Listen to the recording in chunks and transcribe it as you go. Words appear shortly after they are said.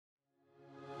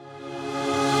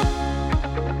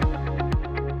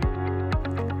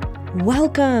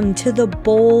Welcome to the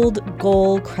Bold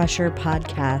Goal Crusher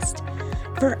podcast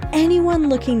for anyone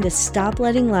looking to stop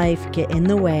letting life get in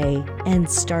the way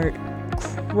and start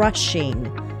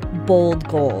crushing bold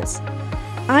goals.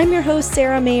 I'm your host,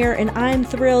 Sarah Mayer, and I'm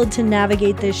thrilled to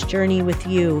navigate this journey with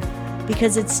you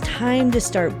because it's time to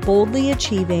start boldly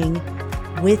achieving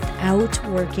without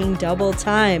working double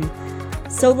time.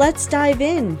 So let's dive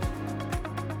in.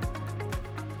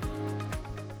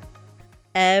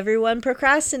 Everyone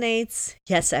procrastinates.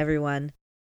 Yes, everyone.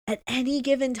 At any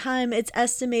given time, it's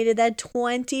estimated that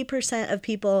 20% of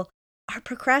people are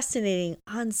procrastinating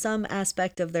on some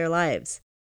aspect of their lives.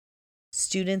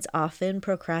 Students often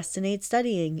procrastinate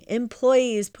studying,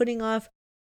 employees putting off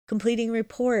completing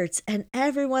reports, and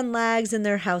everyone lags in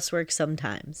their housework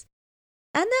sometimes.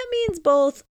 And that means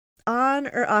both on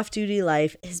or off-duty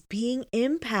life is being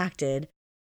impacted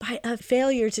by a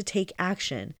failure to take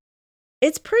action.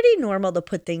 It's pretty normal to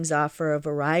put things off for a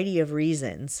variety of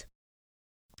reasons,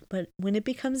 but when it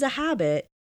becomes a habit,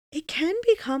 it can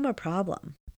become a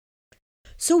problem.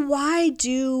 So why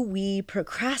do we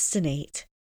procrastinate?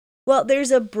 Well,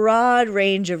 there's a broad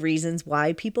range of reasons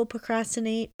why people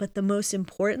procrastinate, but the most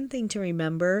important thing to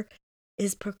remember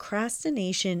is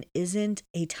procrastination isn't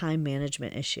a time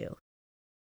management issue.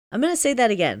 I'm going to say that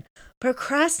again.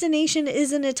 Procrastination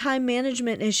isn't a time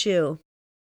management issue.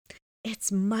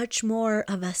 It's much more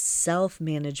of a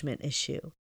self-management issue.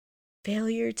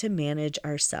 Failure to manage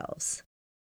ourselves.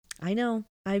 I know,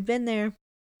 I've been there.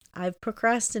 I've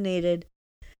procrastinated.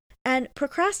 And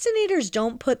procrastinators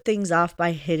don't put things off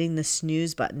by hitting the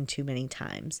snooze button too many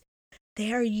times.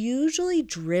 They are usually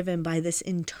driven by this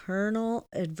internal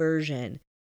aversion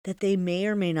that they may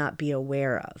or may not be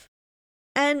aware of.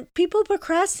 And people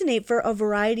procrastinate for a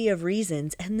variety of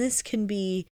reasons, and this can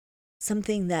be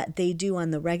something that they do on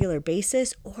the regular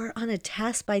basis or on a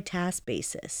task-by-task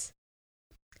basis.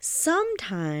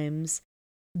 Sometimes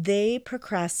they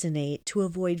procrastinate to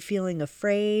avoid feeling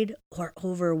afraid or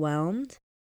overwhelmed.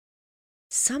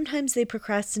 Sometimes they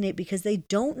procrastinate because they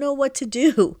don't know what to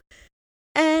do,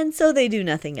 and so they do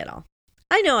nothing at all.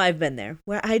 I know I've been there,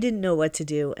 where I didn't know what to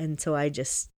do, and so I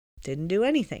just didn't do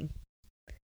anything.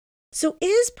 So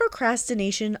is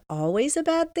procrastination always a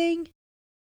bad thing?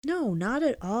 No, not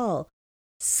at all.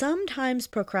 Sometimes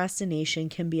procrastination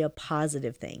can be a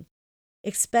positive thing,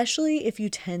 especially if you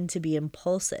tend to be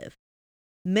impulsive.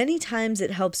 Many times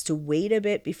it helps to wait a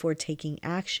bit before taking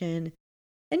action.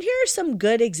 And here are some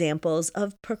good examples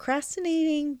of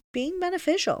procrastinating being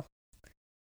beneficial.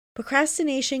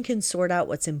 Procrastination can sort out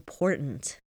what's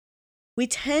important. We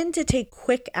tend to take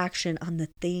quick action on the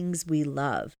things we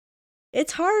love.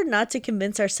 It's hard not to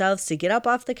convince ourselves to get up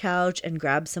off the couch and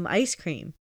grab some ice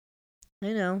cream.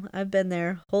 I know, I've been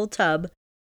there, whole tub.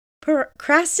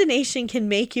 Procrastination can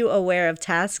make you aware of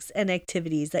tasks and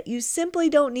activities that you simply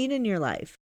don't need in your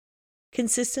life.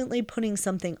 Consistently putting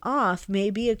something off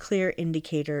may be a clear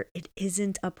indicator it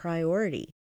isn't a priority.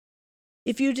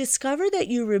 If you discover that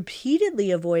you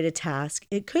repeatedly avoid a task,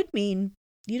 it could mean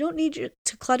you don't need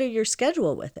to clutter your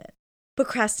schedule with it.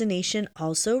 Procrastination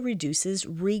also reduces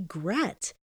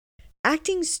regret.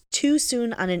 Acting too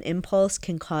soon on an impulse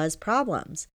can cause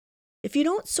problems. If you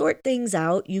don't sort things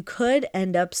out, you could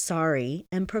end up sorry,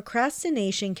 and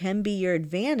procrastination can be your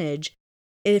advantage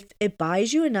if it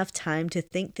buys you enough time to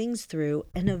think things through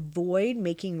and avoid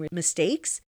making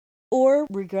mistakes or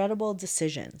regrettable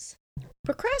decisions.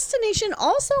 Procrastination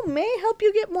also may help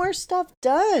you get more stuff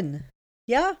done.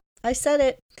 Yeah, I said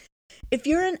it. If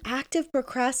you're an active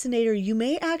procrastinator, you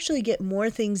may actually get more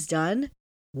things done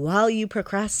while you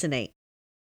procrastinate.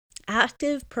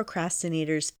 Active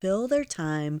procrastinators fill their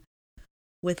time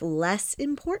with less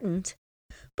important,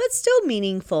 but still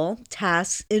meaningful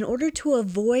tasks in order to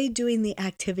avoid doing the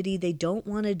activity they don't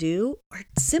want to do or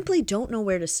simply don't know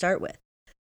where to start with.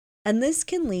 And this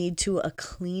can lead to a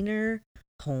cleaner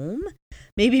home,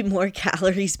 maybe more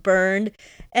calories burned,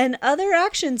 and other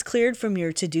actions cleared from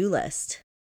your to-do list.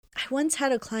 I once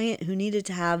had a client who needed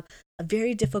to have a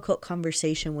very difficult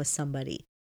conversation with somebody.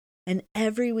 And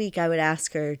every week I would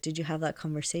ask her, "Did you have that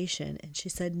conversation?" And she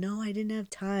said, "No, I didn't have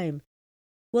time."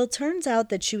 Well, it turns out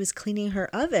that she was cleaning her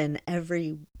oven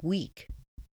every week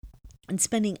and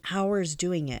spending hours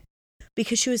doing it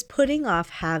because she was putting off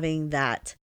having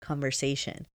that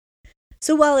conversation.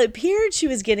 So while it appeared she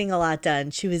was getting a lot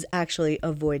done, she was actually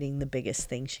avoiding the biggest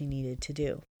thing she needed to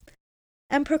do.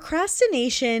 And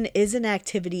procrastination is an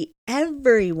activity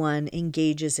everyone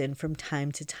engages in from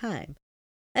time to time.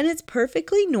 And it's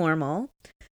perfectly normal,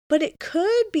 but it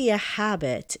could be a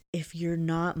habit if you're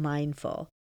not mindful.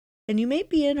 And you may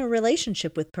be in a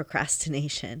relationship with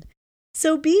procrastination.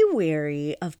 So be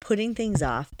wary of putting things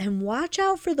off and watch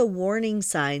out for the warning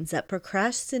signs that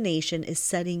procrastination is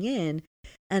setting in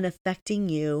and affecting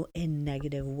you in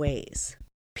negative ways.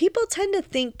 People tend to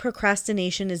think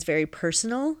procrastination is very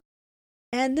personal,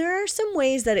 and there are some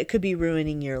ways that it could be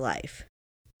ruining your life.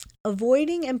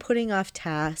 Avoiding and putting off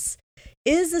tasks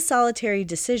is a solitary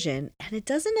decision, and it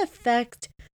doesn't affect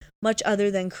much other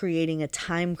than creating a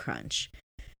time crunch.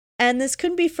 And this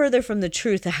couldn't be further from the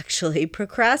truth, actually.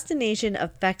 Procrastination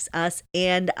affects us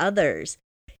and others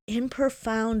in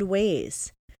profound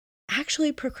ways.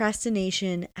 Actually,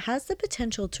 procrastination has the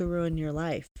potential to ruin your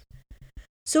life.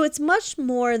 So it's much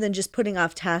more than just putting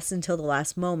off tasks until the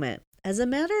last moment. As a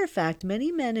matter of fact,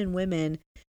 many men and women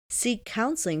seek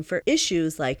counseling for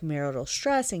issues like marital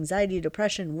stress, anxiety,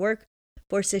 depression,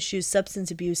 workforce issues,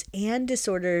 substance abuse, and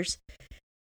disorders,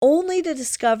 only to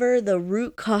discover the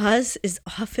root cause is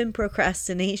often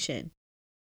procrastination.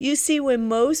 You see, when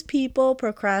most people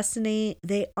procrastinate,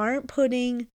 they aren't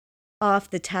putting off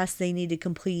the tasks they need to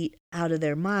complete out of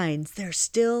their minds. They're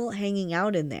still hanging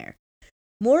out in there.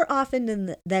 More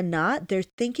often than not, they're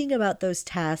thinking about those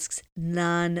tasks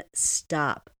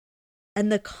non-stop.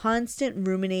 And the constant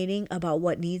ruminating about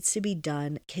what needs to be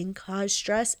done can cause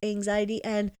stress, anxiety,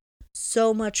 and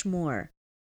so much more.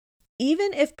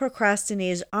 Even if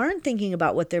procrastinators aren't thinking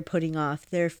about what they're putting off,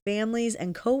 their families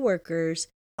and coworkers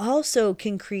also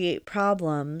can create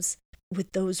problems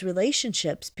with those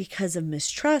relationships because of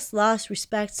mistrust, loss,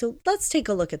 respect. So let's take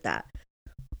a look at that.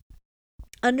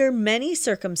 Under many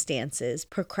circumstances,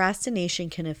 procrastination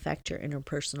can affect your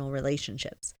interpersonal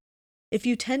relationships. If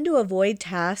you tend to avoid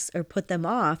tasks or put them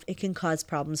off, it can cause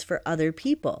problems for other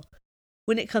people.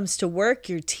 When it comes to work,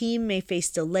 your team may face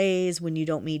delays when you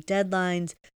don't meet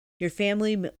deadlines. Your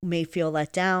family may feel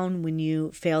let down when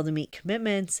you fail to meet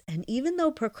commitments. And even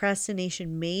though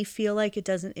procrastination may feel like it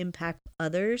doesn't impact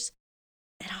others,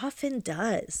 it often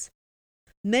does.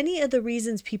 Many of the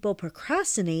reasons people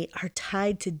procrastinate are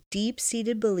tied to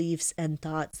deep-seated beliefs and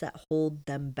thoughts that hold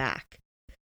them back.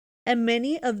 And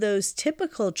many of those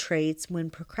typical traits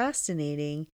when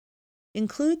procrastinating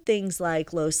include things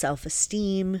like low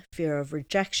self-esteem, fear of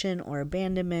rejection or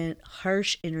abandonment,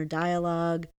 harsh inner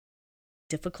dialogue,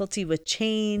 difficulty with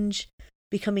change,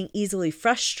 becoming easily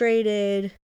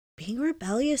frustrated, being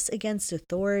rebellious against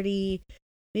authority,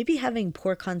 maybe having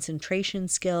poor concentration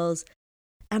skills,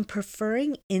 and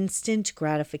preferring instant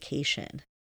gratification.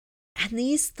 And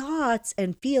these thoughts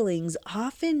and feelings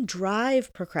often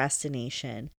drive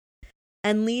procrastination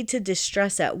and lead to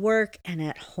distress at work and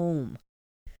at home.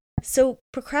 So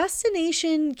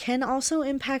procrastination can also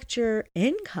impact your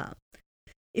income.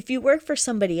 If you work for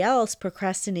somebody else,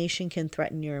 procrastination can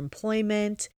threaten your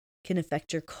employment, can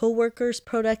affect your coworkers'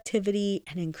 productivity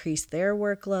and increase their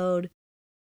workload.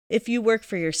 If you work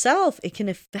for yourself, it can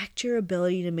affect your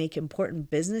ability to make important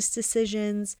business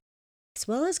decisions, as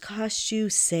well as cost you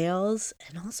sales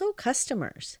and also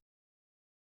customers.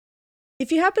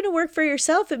 If you happen to work for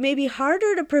yourself, it may be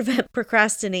harder to prevent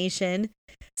procrastination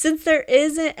since there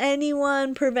isn't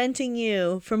anyone preventing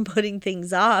you from putting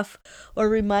things off or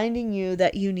reminding you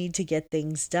that you need to get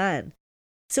things done.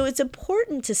 So it's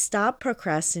important to stop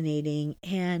procrastinating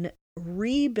and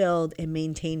rebuild and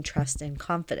maintain trust and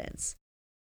confidence.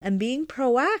 And being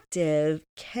proactive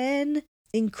can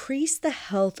increase the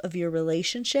health of your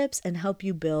relationships and help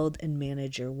you build and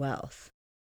manage your wealth.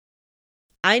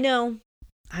 I know,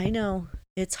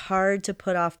 it's hard to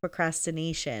put off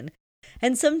procrastination.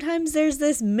 And sometimes there's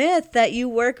this myth that you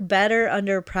work better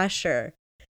under pressure.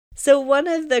 So one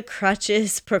of the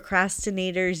crutches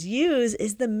procrastinators use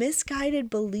is the misguided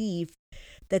belief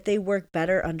that they work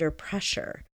better under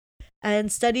pressure.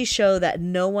 And studies show that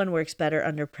no one works better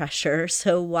under pressure.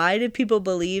 So why do people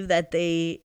believe that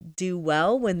they do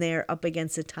well when they're up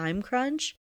against a time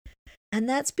crunch? And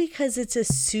that's because it's a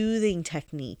soothing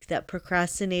technique that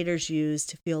procrastinators use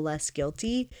to feel less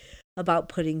guilty about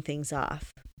putting things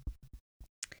off.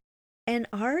 And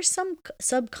our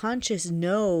subconscious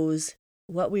knows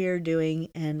what we are doing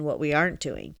and what we aren't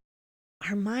doing.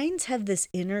 Our minds have this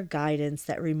inner guidance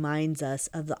that reminds us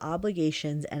of the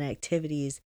obligations and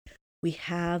activities we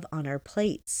have on our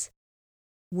plates.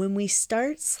 When we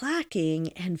start slacking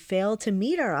and fail to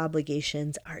meet our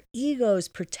obligations, our egos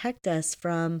protect us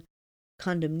from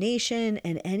condemnation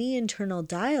and any internal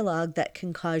dialogue that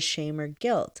can cause shame or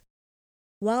guilt.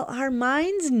 While our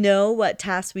minds know what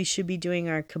tasks we should be doing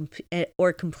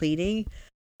or completing,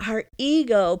 our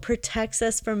ego protects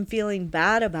us from feeling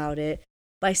bad about it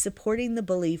by supporting the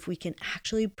belief we can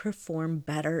actually perform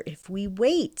better if we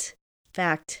wait. In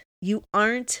fact, you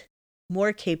aren't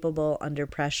more capable under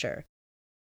pressure.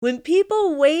 When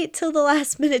people wait till the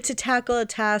last minute to tackle a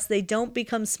task, they don't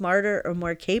become smarter or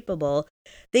more capable.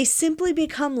 They simply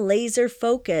become laser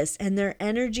focused, and their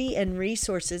energy and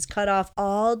resources cut off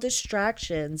all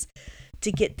distractions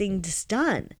to get things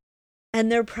done.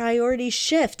 And their priorities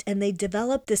shift, and they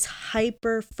develop this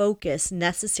hyper focus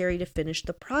necessary to finish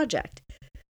the project.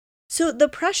 So the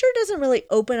pressure doesn't really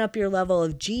open up your level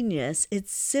of genius. It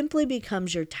simply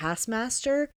becomes your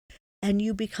taskmaster, and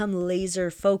you become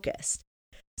laser focused.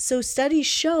 So studies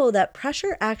show that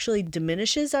pressure actually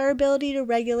diminishes our ability to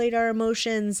regulate our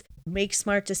emotions, make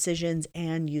smart decisions,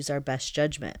 and use our best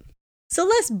judgment. So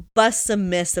let's bust some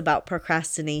myths about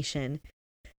procrastination.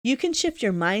 You can shift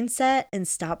your mindset and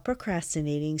stop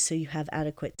procrastinating so you have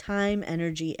adequate time,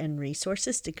 energy, and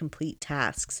resources to complete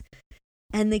tasks.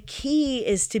 And the key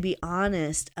is to be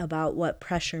honest about what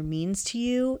pressure means to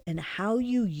you and how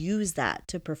you use that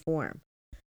to perform.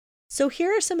 So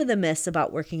here are some of the myths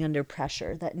about working under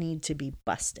pressure that need to be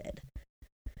busted.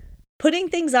 Putting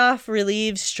things off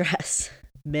relieves stress.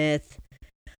 Myth.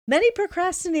 Many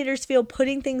procrastinators feel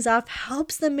putting things off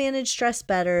helps them manage stress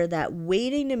better, that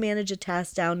waiting to manage a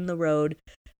task down the road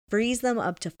frees them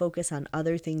up to focus on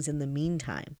other things in the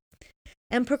meantime.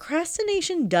 And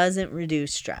procrastination doesn't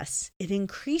reduce stress. It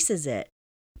increases it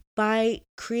by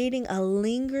creating a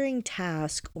lingering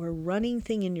task or running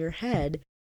thing in your head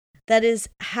that is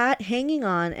hanging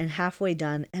on and halfway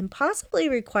done and possibly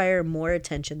require more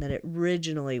attention than it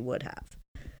originally would have.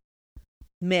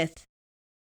 Myth.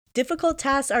 Difficult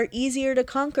tasks are easier to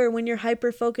conquer when you're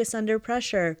hyper-focused under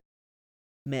pressure.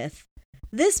 Myth.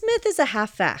 This myth is a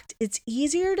half fact. It's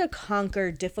easier to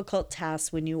conquer difficult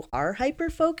tasks when you are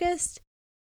hyper-focused,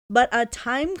 but a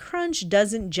time crunch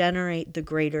doesn't generate the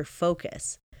greater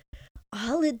focus.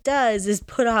 All it does is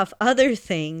put off other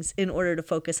things in order to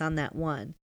focus on that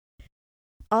one.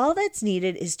 All that's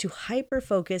needed is to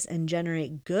hyper-focus and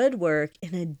generate good work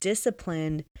in a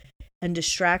disciplined and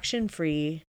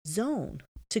distraction-free zone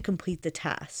to complete the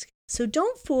task. So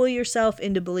don't fool yourself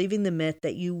into believing the myth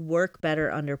that you work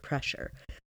better under pressure.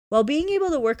 While being able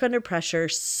to work under pressure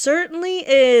certainly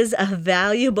is a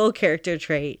valuable character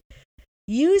trait,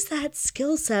 use that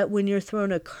skill set when you're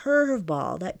thrown a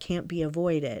curveball that can't be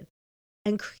avoided,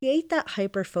 and create that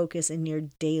hyper-focus in your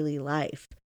daily life.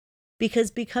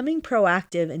 Because becoming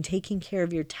proactive and taking care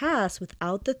of your tasks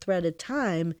without the threat of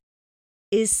time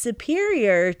is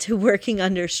superior to working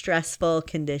under stressful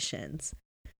conditions.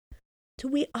 So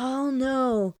we all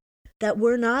know that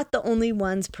we're not the only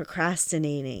ones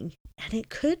procrastinating, and it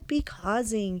could be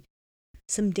causing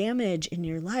some damage in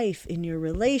your life, in your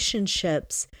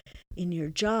relationships, in your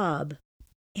job.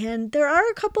 And there are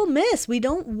a couple myths. We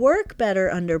don't work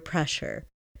better under pressure.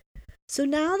 So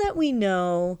now that we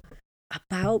know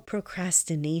about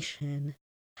procrastination,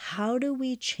 how do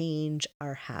we change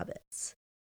our habits?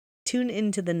 Tune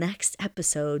into the next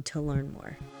episode to learn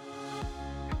more.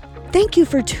 Thank you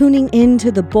for tuning in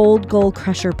to the Bold Goal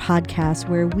Crusher podcast,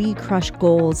 where we crush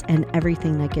goals and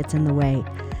everything that gets in the way.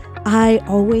 I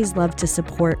always love to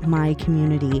support my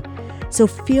community, so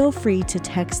feel free to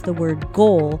text the word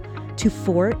goal to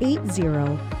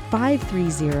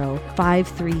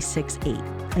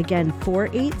 480-530-5368. Again,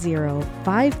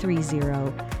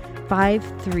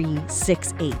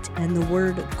 480-530-5368 and the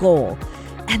word goal.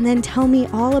 And then tell me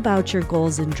all about your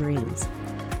goals and dreams.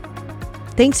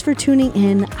 Thanks for tuning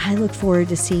in. I look forward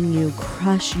to seeing you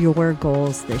crush your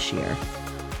goals this year.